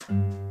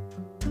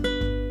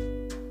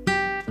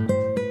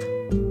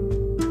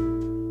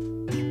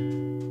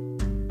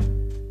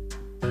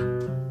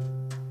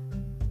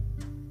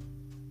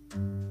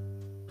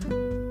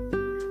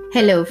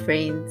Hello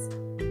friends,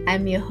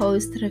 I'm your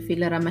host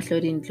Refila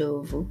Ramahlodi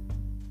Ndlovu.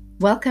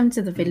 Welcome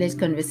to the Village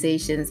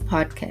Conversations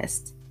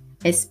podcast,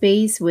 a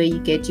space where you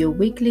get your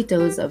weekly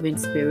dose of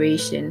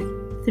inspiration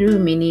through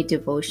mini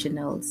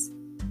devotionals.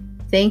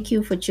 Thank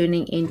you for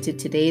tuning into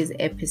today's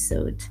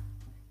episode.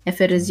 If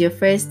it is your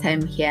first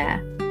time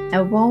here,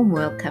 a warm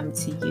welcome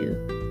to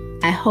you.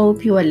 I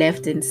hope you are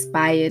left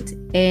inspired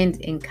and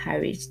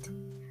encouraged.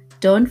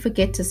 Don't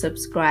forget to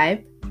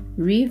subscribe,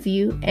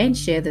 review, and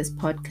share this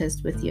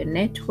podcast with your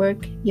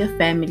network, your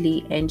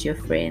family, and your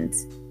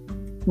friends.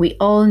 We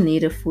all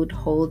need a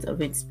foothold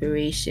of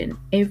inspiration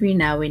every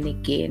now and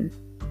again.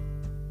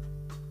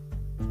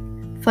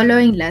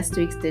 Following last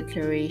week's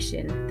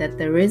declaration that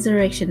the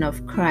resurrection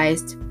of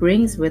Christ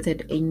brings with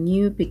it a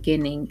new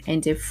beginning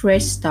and a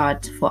fresh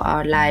start for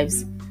our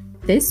lives,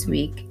 this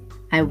week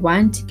I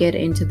want to get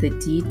into the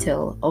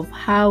detail of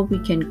how we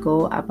can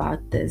go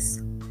about this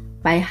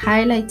by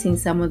highlighting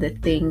some of the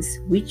things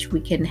which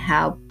can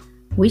help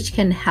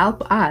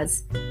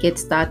us get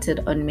started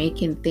on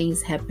making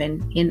things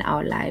happen in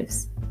our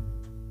lives.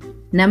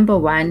 Number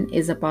one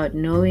is about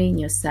knowing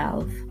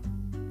yourself.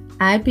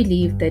 I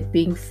believe that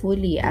being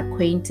fully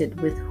acquainted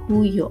with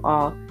who you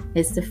are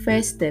is the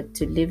first step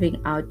to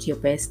living out your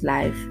best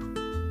life.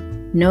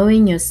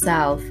 Knowing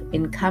yourself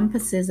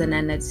encompasses an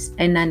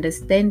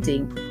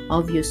understanding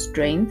of your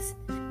strengths,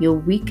 your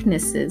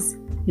weaknesses,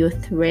 your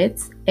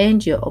threats,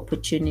 and your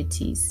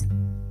opportunities.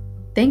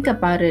 Think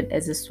about it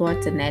as a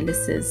SWOT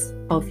analysis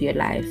of your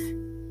life.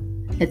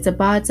 It's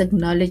about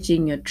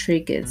acknowledging your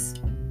triggers,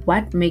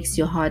 what makes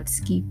your heart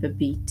skip a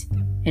beat,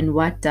 and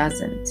what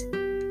doesn't.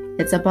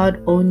 It's about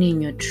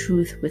owning your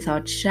truth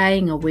without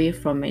shying away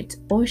from it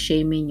or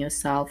shaming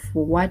yourself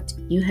for what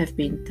you have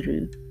been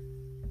through.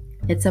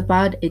 It's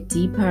about a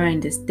deeper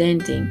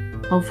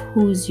understanding of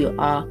whose you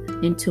are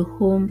and to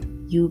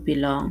whom you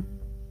belong.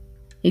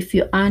 If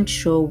you aren't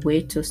sure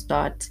where to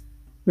start,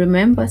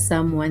 remember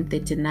Psalm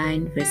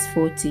 139 verse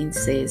 14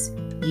 says,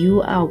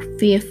 "You are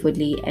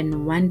fearfully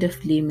and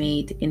wonderfully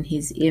made in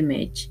His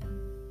image."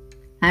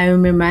 I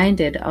am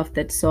reminded of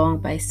that song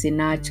by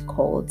Sinach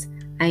called,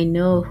 "I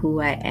Know Who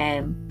I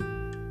Am."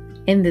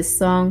 In the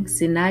song,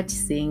 Sinach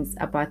sings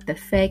about the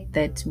fact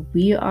that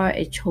we are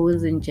a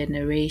chosen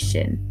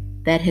generation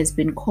that has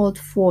been called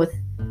forth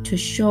to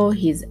show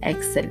His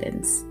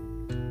excellence.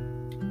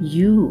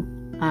 You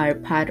are a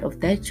part of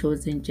that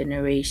chosen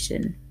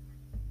generation.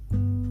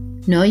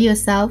 Know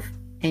yourself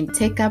and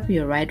take up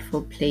your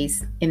rightful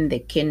place in the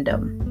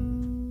kingdom.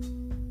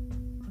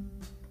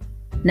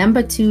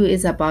 Number two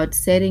is about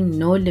setting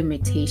no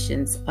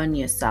limitations on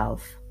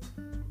yourself.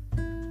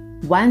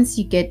 Once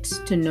you get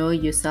to know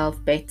yourself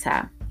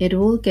better, it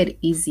will get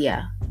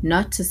easier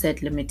not to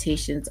set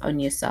limitations on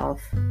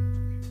yourself.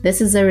 This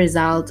is a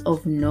result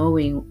of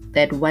knowing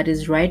that what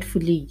is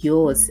rightfully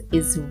yours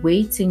is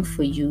waiting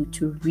for you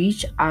to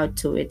reach out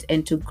to it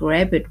and to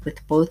grab it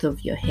with both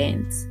of your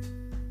hands.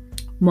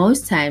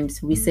 Most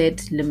times we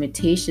set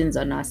limitations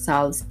on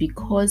ourselves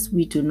because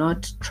we do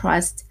not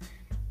trust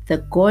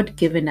the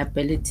God-given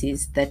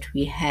abilities that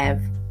we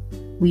have.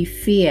 We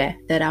fear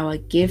that our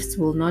gifts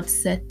will not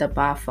set the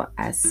bar for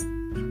us.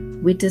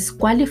 We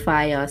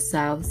disqualify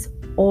ourselves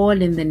all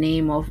in the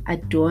name of, "I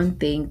don't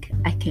think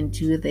I can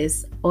do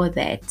this or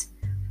that,"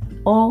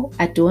 or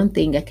 "I don't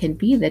think I can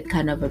be that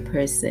kind of a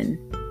person."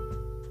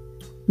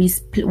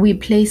 We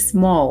play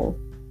small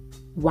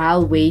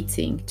while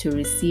waiting to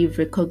receive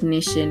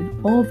recognition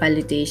or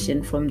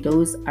validation from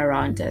those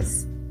around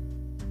us.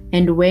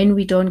 And when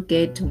we don't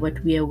get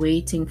what we are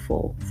waiting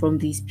for from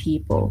these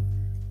people,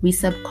 we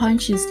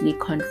subconsciously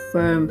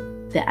confirm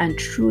the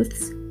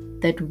untruths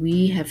that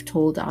we have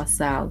told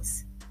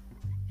ourselves.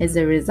 As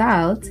a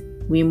result,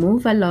 we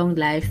move along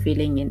life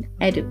feeling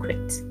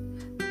inadequate.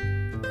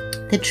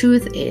 The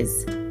truth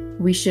is,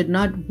 we should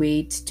not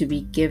wait to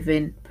be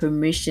given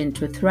permission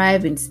to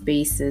thrive in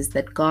spaces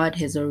that God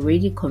has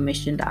already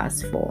commissioned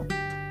us for.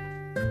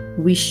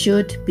 We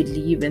should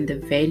believe in the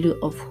value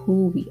of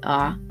who we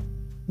are,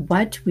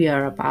 what we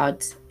are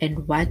about,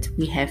 and what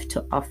we have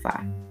to offer.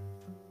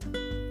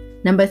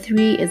 Number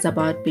three is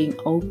about being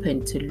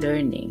open to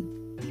learning.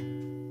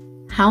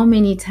 How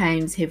many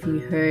times have we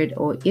heard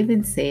or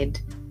even said,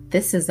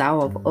 "This is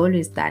how I've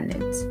always done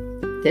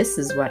it. This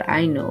is what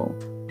I know."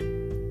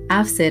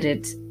 I've said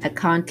it a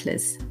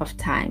countless of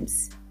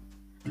times.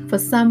 For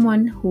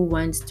someone who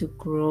wants to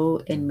grow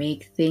and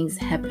make things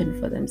happen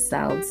for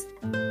themselves,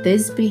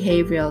 this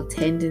behavioral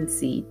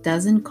tendency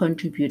doesn't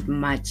contribute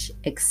much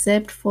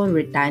except for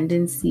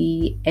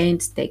redundancy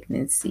and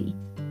stagnancy.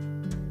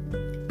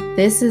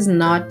 This is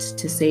not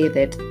to say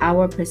that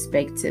our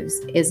perspectives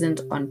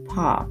isn't on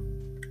par,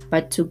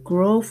 but to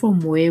grow from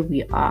where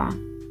we are,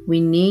 we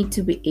need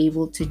to be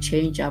able to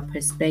change our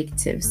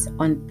perspectives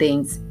on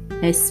things,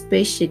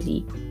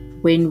 especially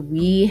when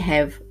we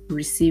have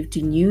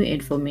received new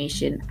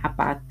information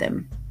about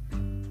them.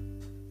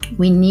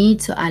 We need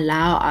to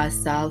allow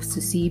ourselves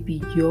to see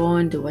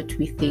beyond what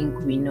we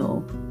think we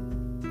know.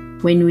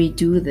 When we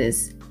do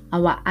this,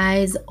 our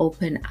eyes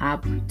open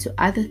up to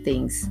other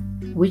things,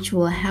 which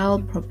will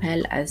help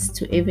propel us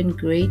to even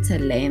greater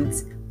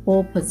lengths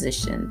or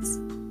positions.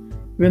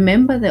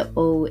 Remember, the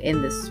O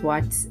in the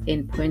SWOT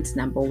in point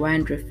number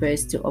 1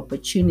 refers to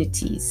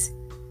opportunities.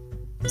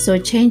 So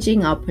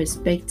changing our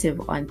perspective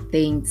on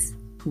things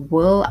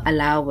will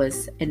allow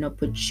us an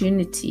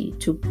opportunity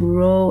to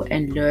grow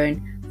and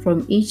learn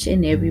from each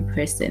and every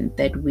person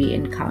that we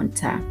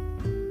encounter.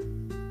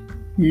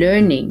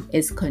 Learning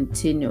is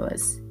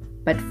continuous,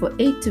 but for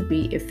it to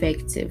be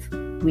effective,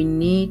 we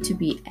need to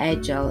be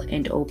agile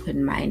and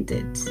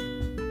open-minded.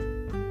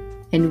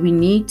 And we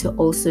need to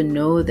also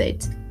know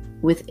that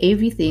with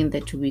everything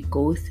that we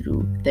go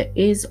through, there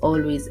is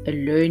always a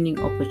learning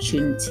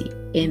opportunity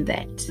in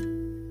that.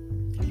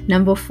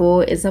 Number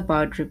 4 is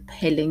about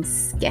repelling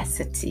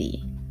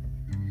scarcity.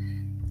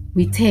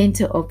 We tend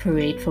to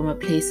operate from a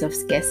place of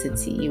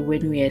scarcity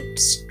when we are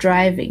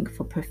striving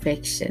for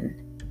perfection,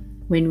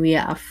 when we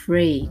are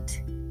afraid,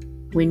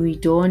 when we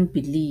don't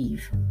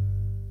believe,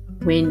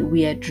 when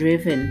we are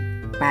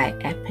driven by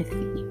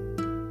apathy.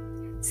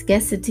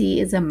 Scarcity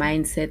is a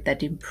mindset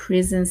that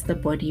imprisons the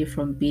body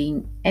from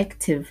being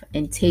active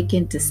and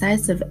taking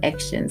decisive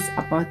actions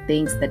about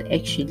things that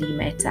actually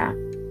matter.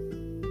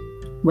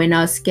 When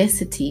our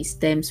scarcity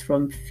stems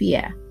from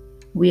fear,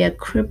 we are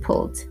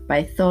crippled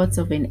by thoughts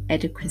of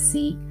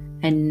inadequacy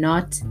and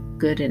not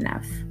good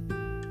enough.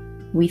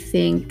 We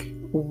think,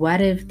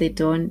 what if they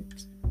don't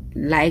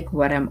like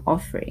what I'm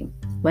offering?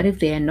 What if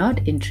they are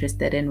not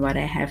interested in what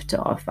I have to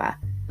offer?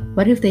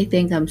 What if they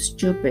think I'm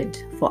stupid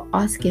for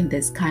asking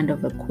this kind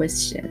of a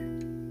question?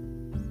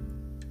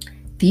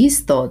 These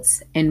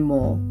thoughts and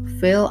more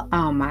fill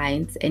our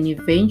minds and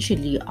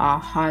eventually our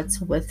hearts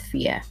with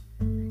fear,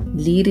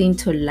 leading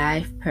to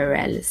life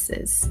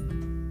paralysis.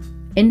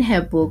 In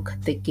her book,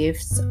 The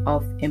Gifts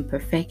of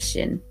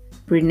Imperfection,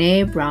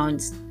 Brené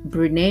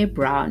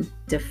Brown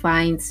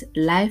defines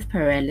life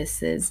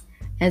paralysis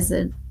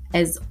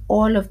as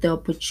all of the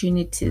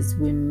opportunities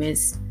we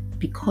miss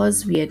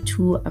because we are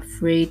too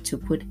afraid to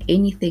put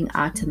anything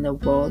out in the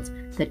world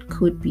that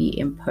could be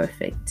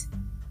imperfect.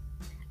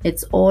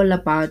 It's all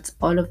about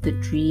all of the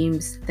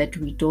dreams that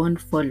we don't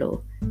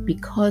follow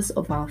because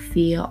of our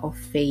fear of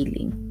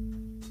failing,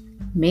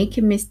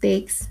 making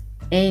mistakes,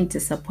 and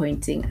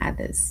disappointing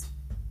others.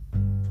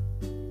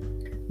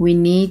 We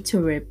need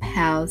to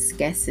repel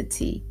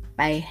scarcity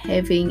by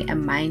having a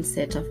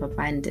mindset of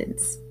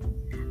abundance.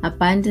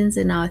 Abundance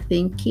in our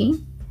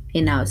thinking,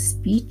 in our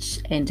speech,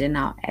 and in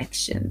our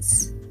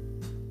actions.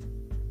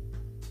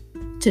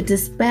 To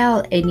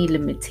dispel any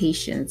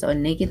limitations or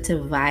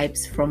negative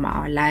vibes from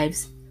our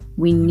lives,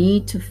 we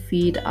need to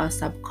feed our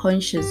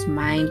subconscious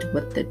mind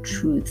with the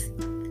truth,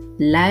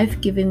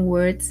 life-giving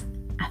words,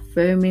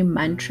 affirming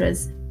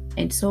mantras,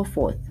 and so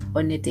forth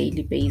on a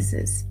daily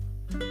basis.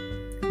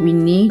 We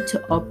need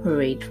to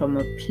operate from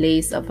a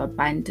place of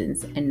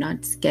abundance and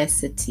not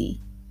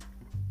scarcity.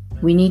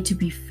 We need to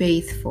be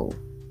faithful.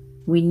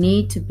 We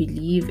need to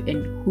believe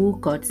in who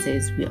God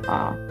says we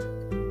are,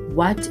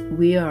 what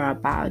we are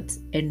about,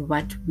 and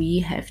what we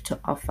have to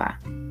offer.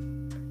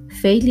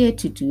 Failure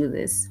to do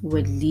this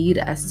will lead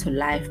us to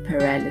life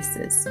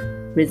paralysis,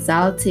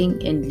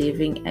 resulting in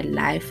living a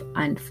life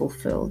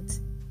unfulfilled.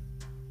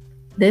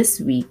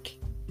 This week,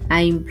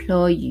 I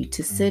implore you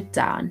to sit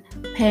down,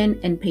 pen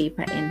and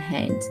paper in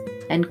hand,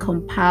 and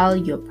compile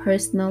your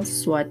personal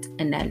SWOT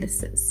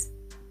analysis.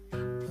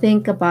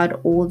 Think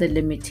about all the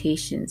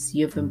limitations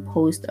you've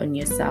imposed on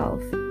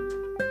yourself.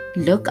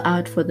 Look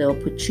out for the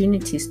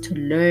opportunities to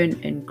learn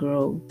and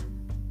grow.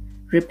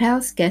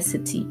 Repel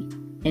scarcity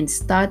and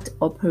start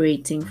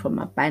operating from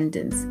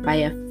abundance by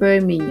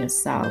affirming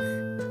yourself,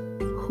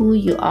 who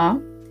you are,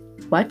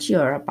 what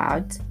you're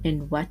about,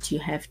 and what you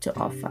have to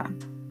offer.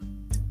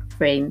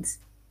 Friends,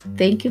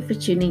 thank you for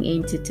tuning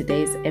in to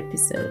today's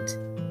episode.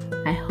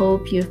 I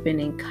hope you've been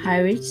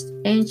encouraged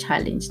and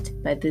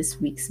challenged by this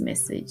week's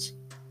message.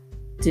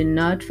 Do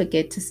not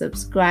forget to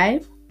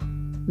subscribe,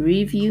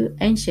 review,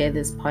 and share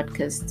this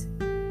podcast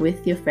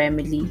with your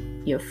family,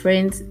 your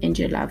friends, and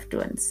your loved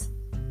ones.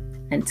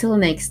 Until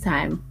next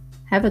time,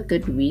 have a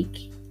good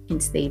week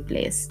and stay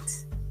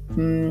blessed.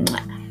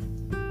 Mwah.